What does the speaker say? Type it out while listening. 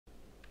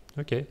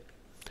Okay.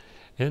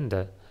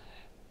 And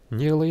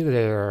nearly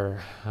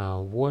there.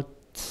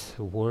 What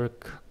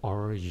work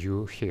are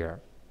you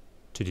here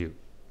to do?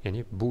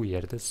 Ya'ni bu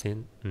yerda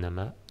sen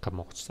nima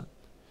qilmoqchisan?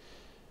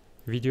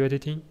 Video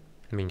editing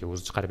menga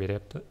o'zi chiqarib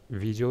beryapti.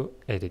 Video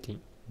editing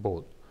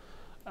bo'ldi.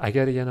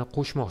 Agar yana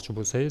qo'shmoqchi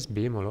bo'lsangiz,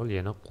 bemalol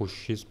yana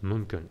qo'shishingiz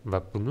mumkin va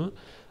buni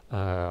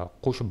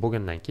qo'shib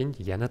bo'lgandan keyin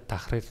yana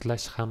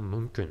tahrirlash ham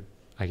mumkin.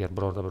 Agar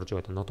birorta bir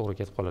joyda noto'g'ri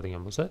ketib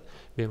qoladigan bo'lsa,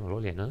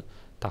 bemalol yana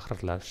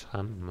tahrirlash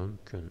ham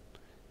mumkin.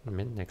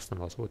 Men nextni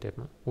bosib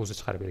o'tyapman. O'zi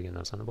chiqarib bergan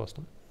narsani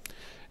bosdim.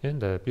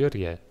 Endi bu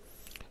yerga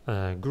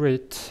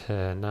great,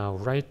 now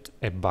write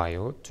a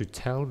bio to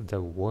tell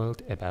the world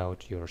about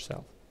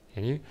yourself.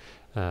 Ya'ni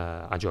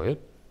ajoyib.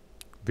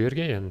 Bu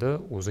yerga endi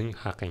o'zing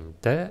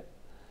haqingda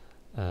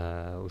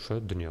o'sha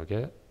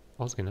dunyoga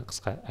ozgina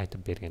qisqa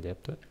aytib bergan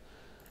deyapti.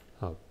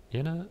 Hop,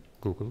 yana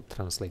Google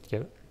Translate ga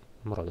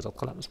murojaat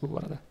qilamiz bu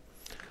borada.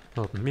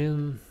 Hop, men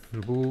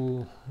bu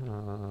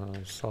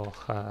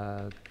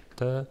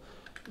sohada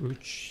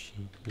 3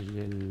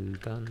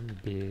 yildan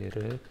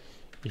beri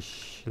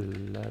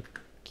ishlab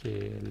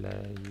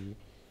kelyapman.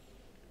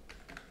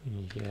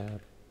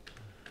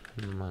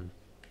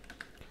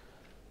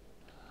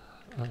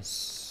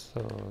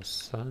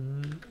 Asosan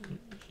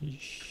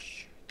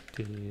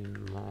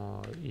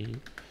ijtimoiy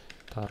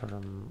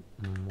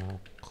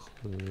tarmoqlar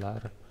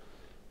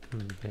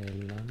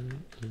bilan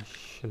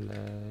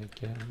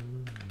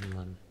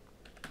ishlaganman.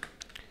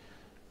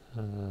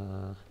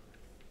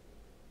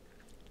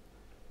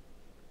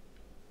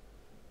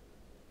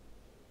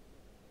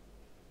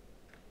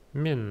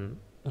 Men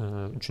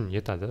uchun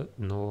yetadi,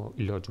 no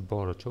iloji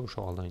boricha o'sha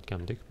oldin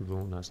aytgandek bu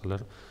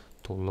narsalar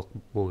to'liq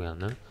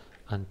bo'lgani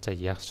ancha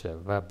yaxshi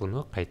va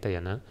buni qayta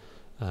yana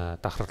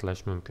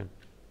tahrirlash mumkin.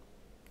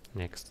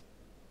 Next.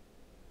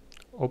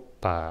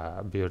 Oppa,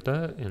 bu yerda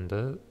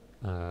endi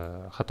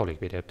xatolik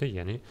beryapti,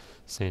 ya'ni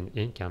sen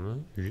eng kami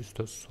 100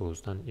 ta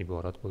so'zdan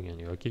iborat bo'lgan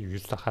yoki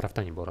 100 ta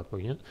harfdan iborat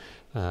bo'lgan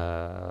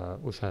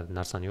o'sha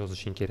narsani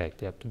yozishing kerak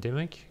deyapti.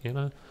 Demak,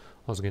 yana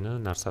ozgina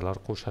narsalar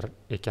qo'shar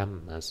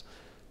ekanmiz.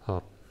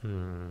 Hop,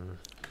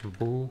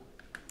 bu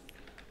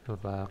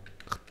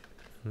vaqt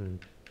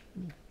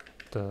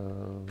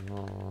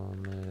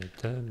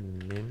davomida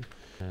men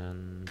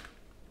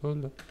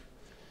bo'ldi.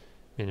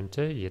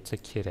 Menimcha yetsa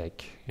kerak.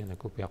 Yana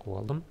ko'p yoqib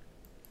oldim.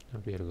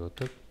 Bu yerga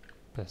o'tib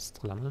paste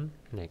qilaman.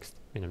 Next.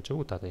 Menimcha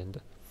o'tadi endi.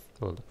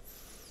 Bo'ldi.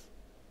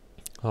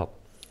 Hop.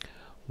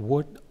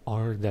 What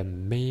are the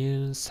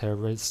main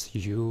service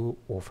you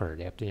offer?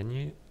 Deyapti.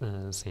 Ya'ni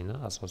seni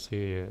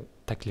asosiy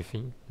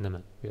taklifing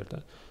nima bu yerda?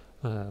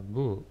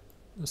 Bu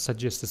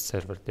suggested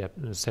service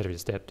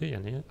deyapti.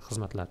 Ya'ni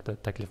xizmatlarda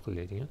taklif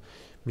qilinadigan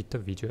bitta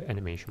video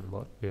animation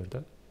bor bu yerda.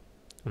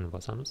 Uni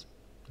bosamiz.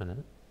 Mana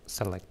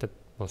selected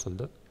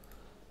bosildi.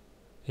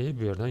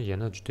 Bu yerdan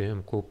yana juda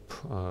ham ko'p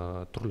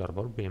turlar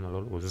bor.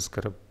 Bemalol o'zingiz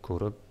kirib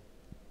ko'rib,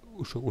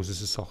 o'sha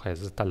o'zingiz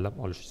sohangizni tanlab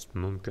olishingiz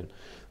mumkin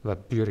va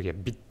bu yerga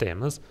bitta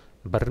emas,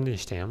 bir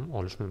nechta ham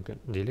olish mumkin.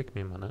 Deylik,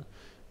 men mana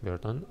bu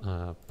yerdan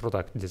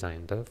product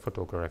designda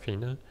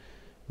fotografiyani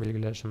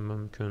belgilashim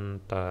mumkin.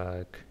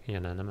 Tak,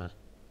 yana nima?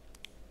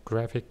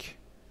 Graphic,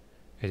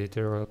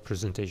 editorial,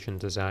 presentation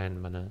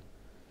design, mana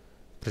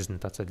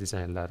prezentatsiya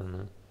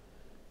dizaynlarini.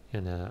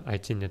 Yana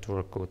IT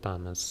networkga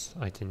o'tamiz.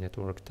 IT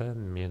networkda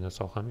meni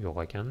soham yo'q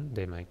ekan,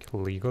 demak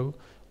legal,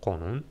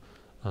 qonun,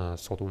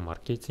 sotuv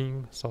marketing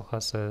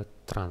sohasi,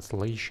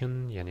 translation,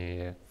 ya'ni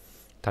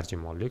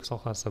tarjimonlik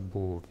sohasi,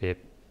 bu web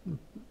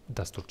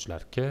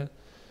dasturchilarga,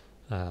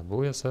 bu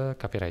esa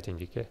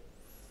copywritingga.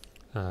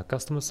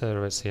 Customer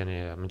service, ya'ni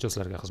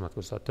mijozlarga xizmat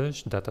ko'rsatish,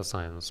 data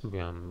science, bu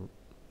ham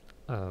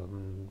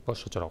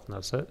boshqacharoq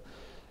narsa.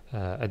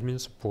 Admin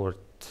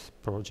support,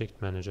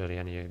 project manager,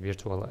 ya'ni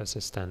virtual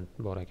assistant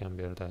bor ekan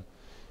bu yerda.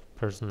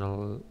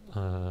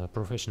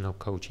 Professional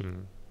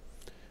coaching,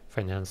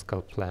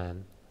 financial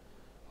plan.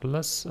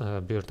 Xullas,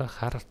 bu yerda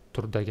har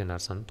turdagi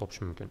narsani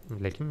topish mumkin.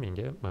 Lekin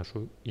menga mana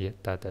shu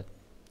yetadi.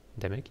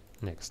 Demak,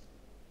 next.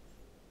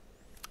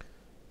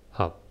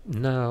 Hop.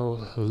 Now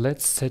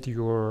let's set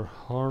your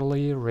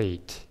hourly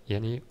rate,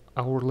 ya'ni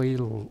hourly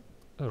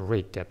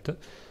rate deyapti.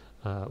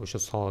 O'sha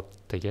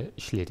soatga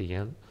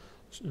ishlaydigan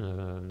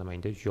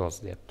nimangda yoz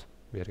deyapti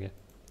bu yerga.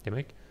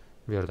 Demak,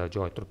 bu yerda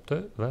joy turibdi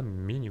va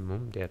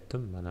minimum deyapti.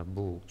 Mana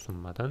bu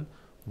summadan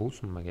bu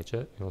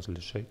summagacha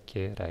yozilishi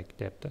kerak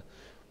deyapti.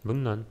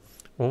 Bundan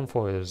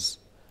 10%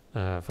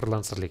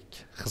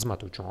 freelancerlik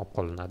xizmati uchun olib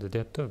qolinadi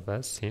deyapti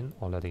va sen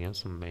oladigan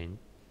summang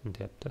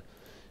deyapti.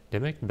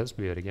 Demak, biz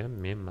bu yerga,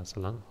 men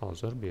masalan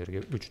hozir bu yerga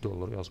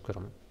 $3 yozib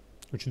ko'raman.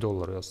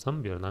 $3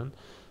 yozsam, bu yerdan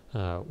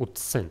 30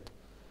 sent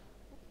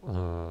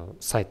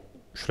sayt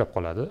ushlab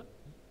qoladi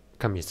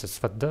komissiya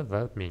sifatida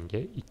va menga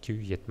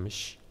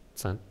 270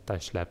 sent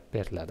tashlab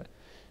beriladi.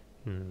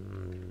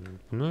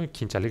 Buni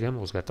keyinchalik ham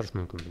o'zgartirish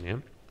mumkin. Buni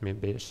ham men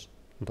 $5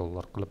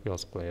 qilib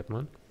yozib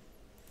qo'yapman.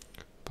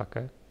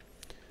 Paka.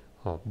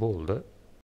 Hop, bo'ldi.